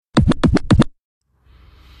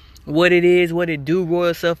What it is, what it do,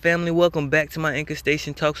 Royal Self family. Welcome back to my anchor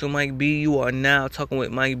station, Talks with Mike B. You are now talking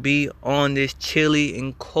with Mike B on this chilly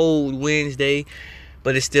and cold Wednesday,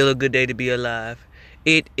 but it's still a good day to be alive.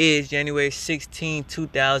 It is January 16,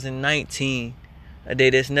 2019, a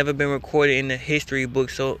day that's never been recorded in the history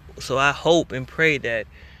book. So I hope and pray that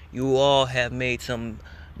you all have made some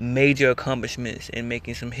major accomplishments in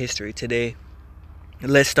making some history today.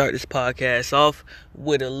 Let's start this podcast off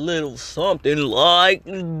with a little something like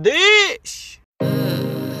this.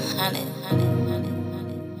 Honey.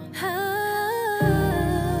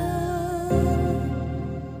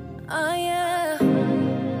 Oh yeah.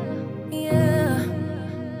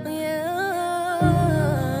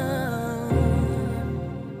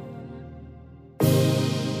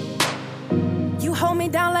 You hold me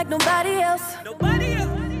down like nobody else.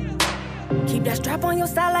 Keep that strap on your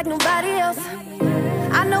side like nobody else.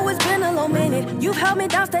 I know it's been a long minute. You've held me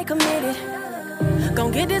down, stay committed.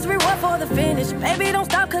 Gon' get this reward for the finish. Baby, don't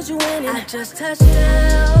stop cause you winning. I just touched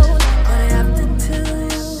down, what I have to do.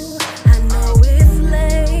 I know it's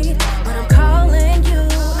late, but I'm calling you.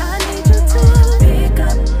 I need you to pick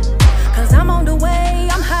up, cause I'm on the way.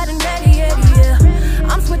 I'm hot and ready, yeah.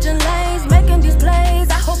 I'm switching lanes, making these plays.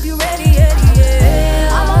 I hope you ready, yeah.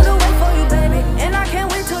 I'm on the way for you, baby, and I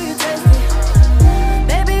can't wait till you taste me.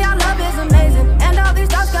 Baby, our love is amazing, and all these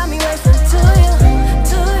thoughts got me racing to you.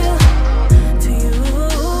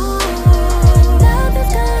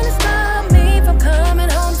 Nothing's gonna stop me from coming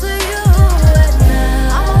home to you at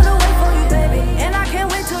night. I'm on the way for you, baby, and I can't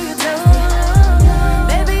wait till you taste me.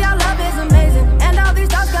 Baby, our love is amazing, and all these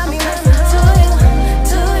thoughts got me racing to you.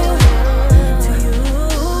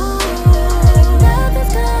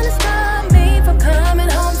 Nothing's gonna stop me from coming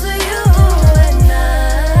home to you at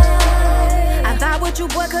night. I thought with you,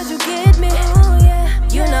 boy, cause you get me.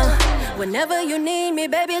 You know, whenever you need me,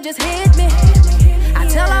 baby, just hit me. I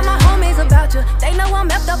tell all my homies about you. They know I'm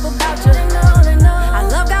effed up about you. I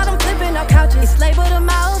love got them flipping out couches. It's labeled them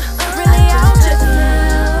out, really out just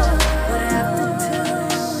now. What I have to do,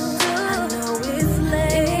 I know it's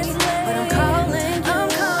late, but I'm calling you.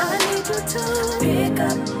 I need you to pick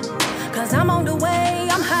up, cause I'm on the way.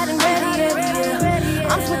 I'm hot and ready,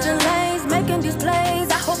 yeah. I'm switching lanes, making these plays.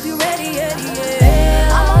 I hope you ready, yeah.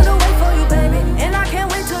 I'm on the way for you, baby, and I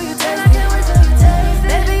can't wait till you taste me.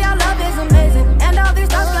 Baby, our love is amazing, and all these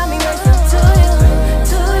thoughts got me racing to you.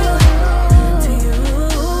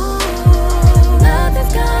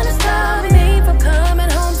 Nothing's gonna stop me from coming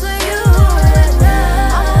home to you at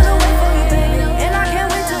night. I'm on the way for you, baby, and I can't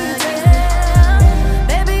wait till you taste me.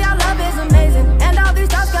 Baby, our love is amazing, and all these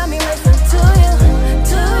thoughts got me racing to you.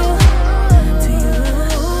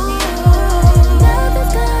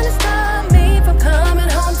 Nothing's gonna stop me from coming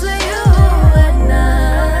home to you at night.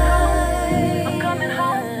 I'm coming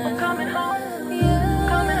home, I'm coming home, yeah.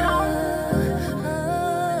 Coming home,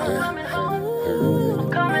 I'm coming home, I'm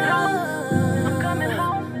coming home, I'm coming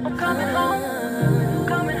home, I'm coming home, I'm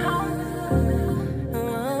coming home,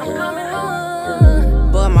 I'm coming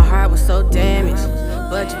home. Boy, my heart was so damaged,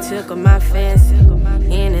 but you took on my fancy.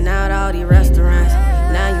 In and out all these restaurants,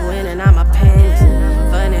 now you in and out my panties.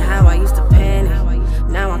 Funny how I used to panic,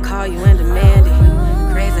 now I call you and demand it.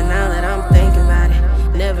 Crazy now that I'm thinking about it,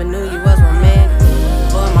 never knew you was romantic.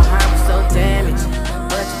 Boy, my heart was so damaged,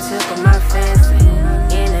 but you took on my fancy.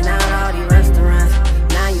 In and out all these restaurants,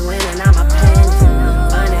 now you in and out my panties.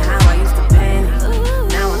 Funny how I used to panic,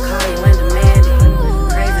 now I call you and demand it.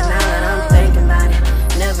 Crazy now that I'm thinking about it,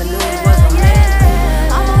 never knew you was romantic.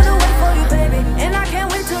 I'm on the way for you, baby, and I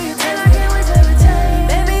can't wait till you taste me.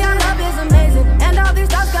 Baby, our love is amazing, and all these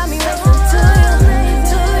thoughts got me racing to you.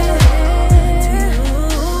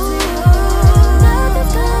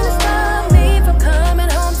 Nothing's gonna stop me from coming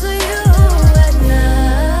home to you at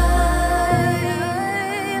night.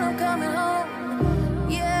 I'm coming home,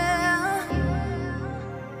 yeah.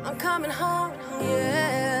 I'm coming home,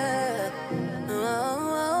 yeah. Oh.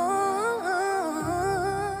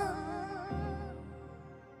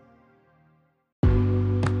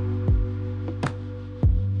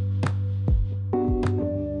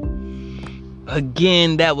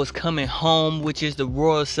 Again, that was Coming Home, which is the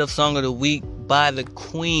Royal Self Song of the Week by the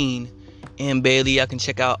Queen and Bailey. Y'all can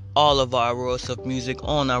check out all of our Royal Self music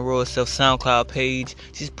on our Royal Self SoundCloud page.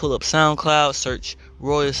 Just pull up SoundCloud, search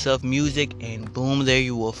Royal Self Music, and boom, there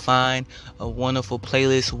you will find a wonderful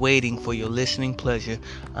playlist waiting for your listening pleasure.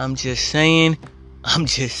 I'm just saying.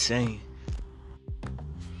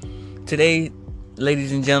 Today,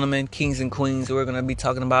 ladies and gentlemen, kings and queens, we're going to be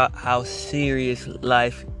talking about how serious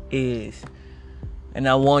life is. And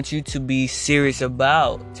I want you to be serious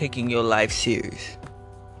about taking your life serious.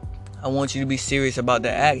 I want you to be serious about the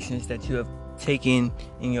actions that you have taking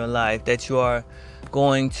in your life, that you are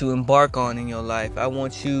going to embark on in your life. I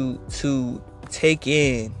want you to take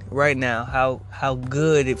in right now how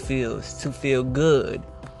good it feels to feel good,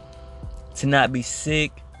 to not be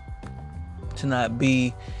sick, to not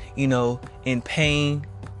be, in pain.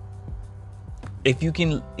 If you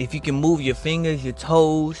can move your fingers, your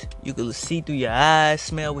toes, you can see through your eyes,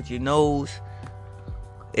 smell with your nose.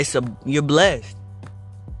 You're blessed.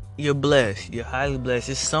 You're blessed. You're highly blessed.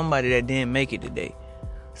 It's somebody that didn't make it today.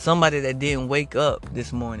 Somebody that didn't wake up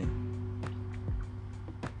this morning.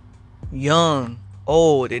 Young,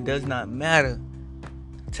 old, it does not matter.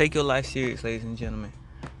 Take your life serious, ladies and gentlemen.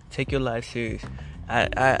 Take your life serious.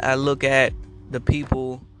 I look at the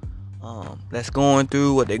people that's going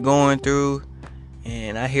through what they're going through,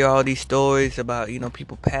 and I hear all these stories about,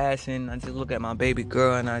 people passing. I just look at my baby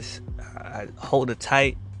girl and I hold her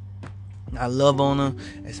tight. I love on her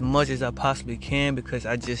as much as I possibly can, because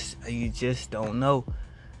you just don't know.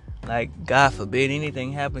 Like, God forbid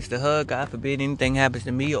anything happens to her. God forbid anything happens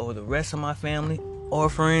to me or the rest of my family or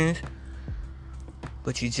friends.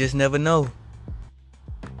 But you just never know.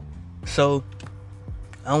 So,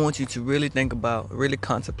 I want you to really think about, really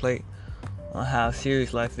contemplate on how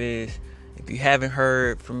serious life is. If you haven't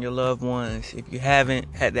heard from your loved ones, if you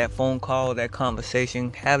haven't had that phone call, that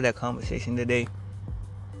conversation, have that conversation today.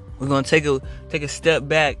 We're going to take a step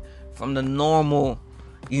back from the normal,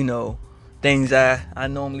 things I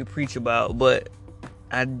normally preach about. But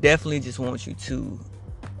I definitely just want you to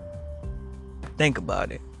think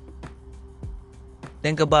about it.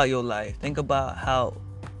 Think about your life. Think about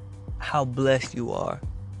how blessed you are.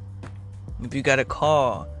 If you got a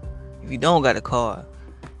car, if you don't got a car,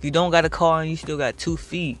 if you don't got a car and you still got 2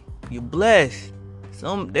 feet, you're blessed.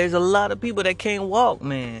 There's a lot of people that can't walk,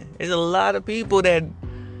 man. There's a lot of people that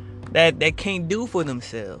can't do for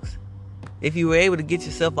themselves. If you were able to get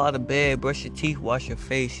yourself out of bed, brush your teeth, wash your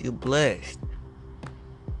face, you're blessed.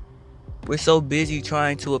 We're so busy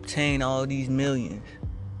trying to obtain all these millions,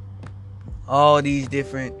 all these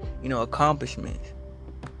different, accomplishments,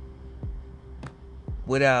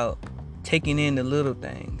 without taking in the little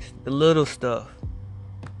things, the little stuff.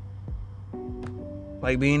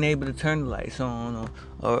 Like being able to turn the lights on,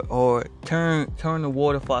 or turn the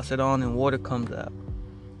water faucet on and water comes out.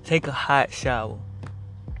 Take a hot shower.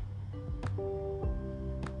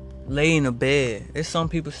 Lay in a bed. There's some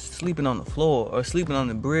people sleeping on the floor, or sleeping on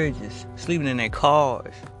the bridges, sleeping in their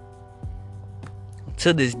cars.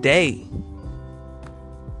 To this day.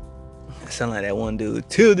 I sound like that one dude.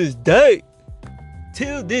 Till this day.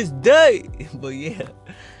 But yeah,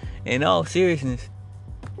 in all seriousness,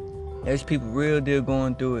 there's people real deal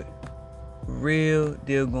going through it.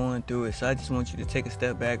 So I just want you to take a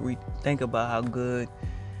step back, think about how good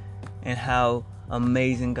and how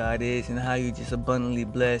amazing God is, and how you're just abundantly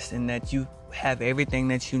blessed, and that you have everything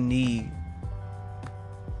that you need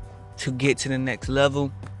to get to the next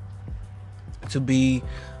level, to be,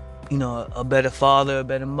 a better father, a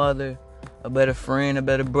better mother, a better friend, a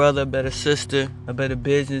better brother, a better sister, a better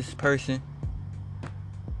business person,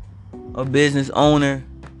 a business owner.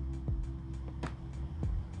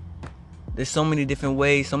 There's so many different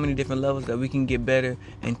ways, so many different levels that we can get better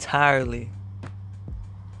entirely.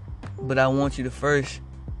 But I want you to first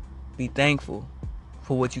be thankful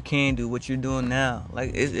for what you can do, what you're doing now.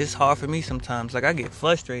 Like, it's hard for me sometimes. Like, I get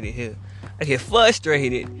frustrated here. I get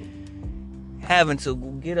frustrated having to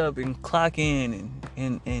get up and clock in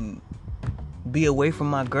and be away from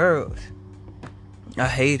my girls. I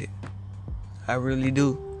hate it. I really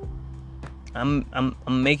do. I'm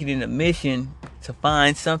making it a mission to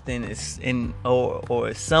find something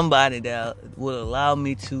or somebody that will allow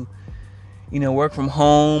me to, work from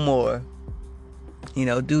home, or,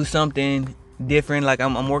 do something different. Like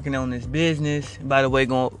I'm working on this business. By the way,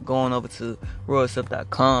 going over to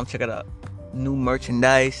royalstuff.com, check out new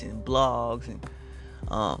merchandise and blogs, and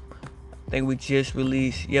I think we just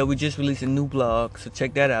released a new blog, so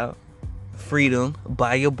check that out. Freedom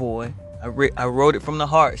by your boy. I wrote it from the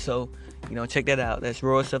heart, so check that out. That's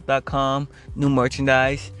royalstuff.com. New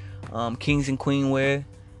merchandise, kings and queen wear.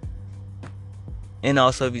 And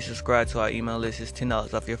also, if you subscribe to our email list, it's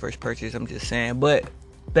 $10 off your first purchase. I'm just saying. But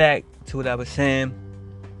back to what I was saying.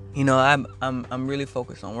 I'm really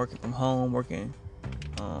focused on working from home, working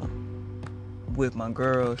with my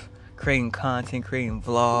girls, creating content, creating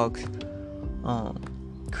vlogs,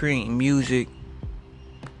 creating music.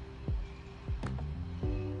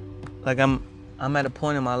 Like I'm at a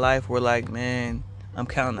point in my life where, like, man, I'm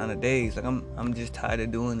counting down the days. Like I'm just tired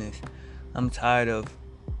of doing this. I'm tired of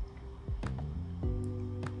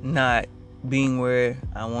not being where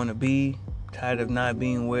I want to be. Tired of not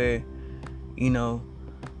being where,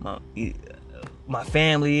 my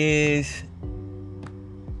family is.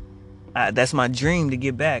 That's my dream, to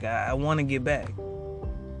get back. I want to get back.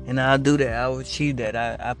 And I'll do that. I'll achieve that.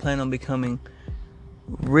 I plan on becoming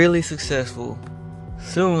really successful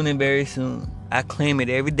soon and very soon. I claim it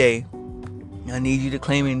every day. I need you to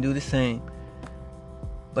claim it and do the same.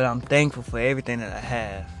 But I'm thankful for everything that I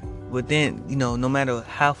have. Within, no matter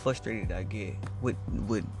how frustrated I get with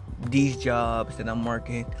these jobs that I'm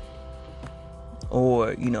working,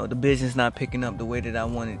 or, the business not picking up the way that I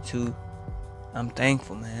want it to, I'm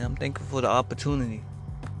thankful, man. I'm thankful for the opportunity.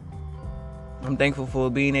 I'm thankful for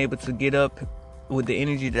being able to get up with the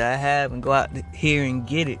energy that I have and go out here and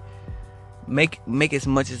get it. Make as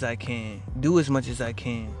much as I can. Do as much as I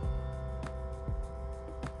can.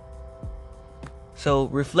 So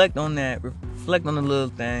reflect on that. Reflect on the little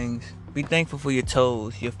things. Be thankful for your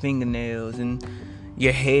toes, your fingernails, and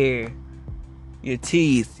your hair, your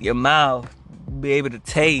teeth, your mouth. Be able to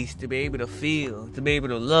taste, to be able to feel, to be able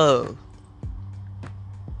to love.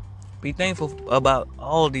 Be thankful about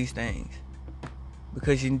all these things,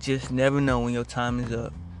 because you just never know when your time is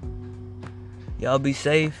up. Y'all be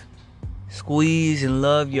safe. Squeeze and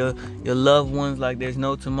love your loved ones like there's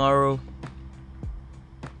no tomorrow.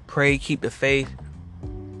 Pray, keep the faith.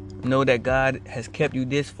 Know that God has kept you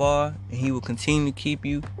this far, and He will continue to keep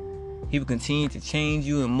you. He will continue to change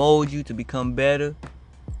you and mold you to become better,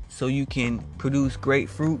 so you can produce great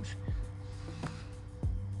fruits.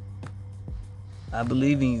 I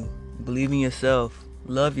believe in you. Believe in yourself.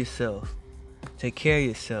 Love yourself. Take care of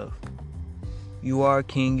yourself. You are a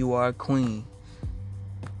king. You are a queen.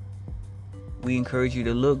 We encourage you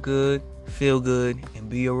to look good, feel good, and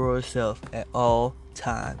be your royal self at all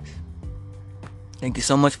times. Thank you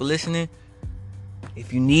so much for listening.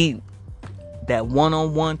 If you need that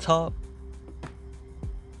one-on-one talk,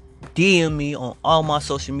 DM me on all my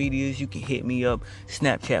social medias. You can hit me up.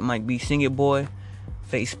 Snapchat, Mike B. Sing It Boy.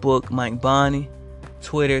 Facebook, Mike Bonnie.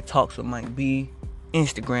 Twitter, Talks with Mike B.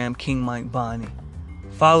 Instagram, King Mike Bonnie.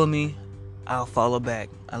 Follow me. I'll follow back.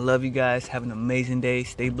 I love you guys. Have an amazing day.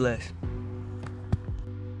 Stay blessed.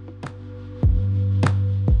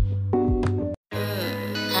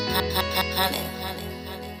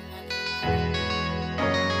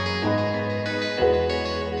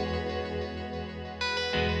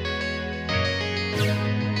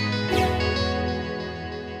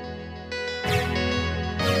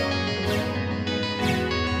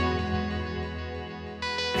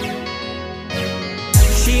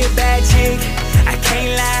 She a bad chick, I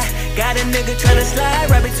can't lie. Got a nigga tryna slide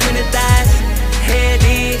right between the thighs. Head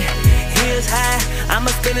deep, heels high.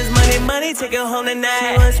 I'ma spend his money, take her home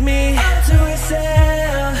tonight. She wants me all to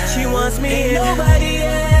herself. She wants me and nobody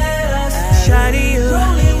else. Shawty, you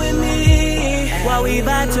rolling with me while we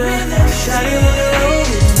about to. Shawty wanna roll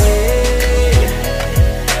with me.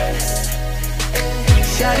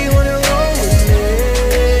 Shawty wanna roll with me.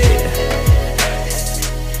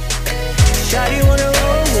 Shawty wanna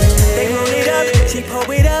roll with me. They roll it up, she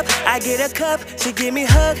pull it up. I get a cup, she give me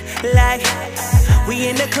hug like. We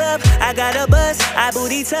in the club, I got a buzz, I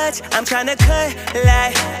booty touch, I'm tryna cut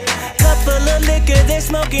like. Cup full of liquor, they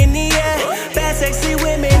smoke in the air. Bad sexy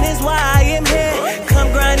women is why I am here.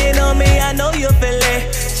 Come grinding on me, I know you feel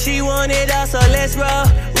it. She want it all, so let's roll,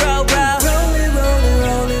 roll, roll. Rollin', rollin',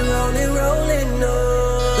 rollin', rollin', rollin', no.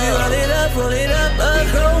 We roll it up, rollin',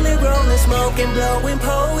 rollin', smoking, blowing,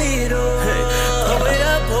 pull it up. Pull it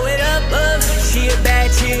up, pull it up, up. She a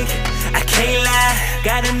bad chick, I can't lie.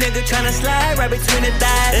 Got a nigga tryna slide right between the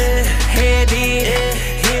thighs. Head deep,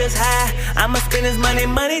 heels high. I'ma spend his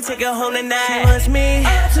money, take her home tonight. She wants me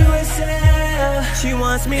all to herself. She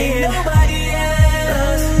wants me and nobody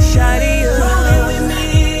else. Shawty, you rollin' with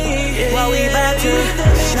me while we about to.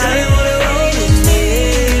 Shawty wanna roll with me,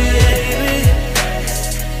 baby.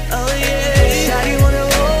 Oh yeah, Shawty wanna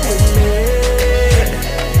roll with me.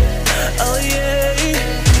 Oh yeah,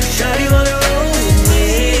 Shawty wanna roll with me.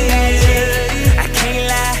 I can't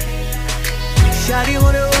lie, Shawty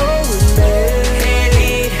wanna roll with me. Head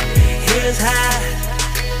deep, heels high.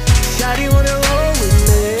 Shawty wanna roll with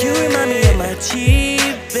me. You remind me of my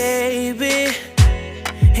Jeep, baby,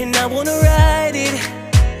 and I wanna ride it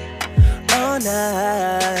all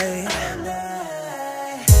night.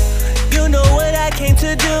 You know what I came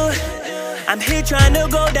to do. I'm here trying to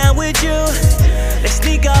go down with you. Let's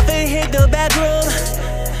sneak off and hit the back room.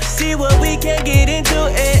 See what we can get into.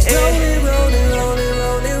 Rollin', rollin', rollin',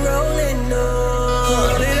 rollin', rollin', no.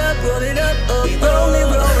 Roll it up, up. Rollin',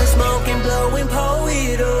 rollin', smoking, blowing, pull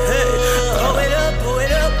it up. Pull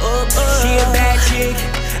it up, up. She a bad chick,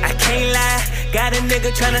 I can't lie. Got a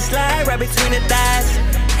nigga tryna slide right between the thighs.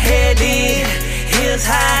 Head deep, heels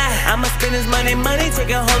high. I'ma spend his money, take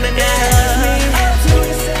her home tonight.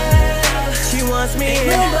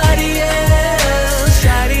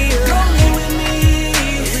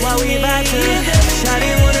 got to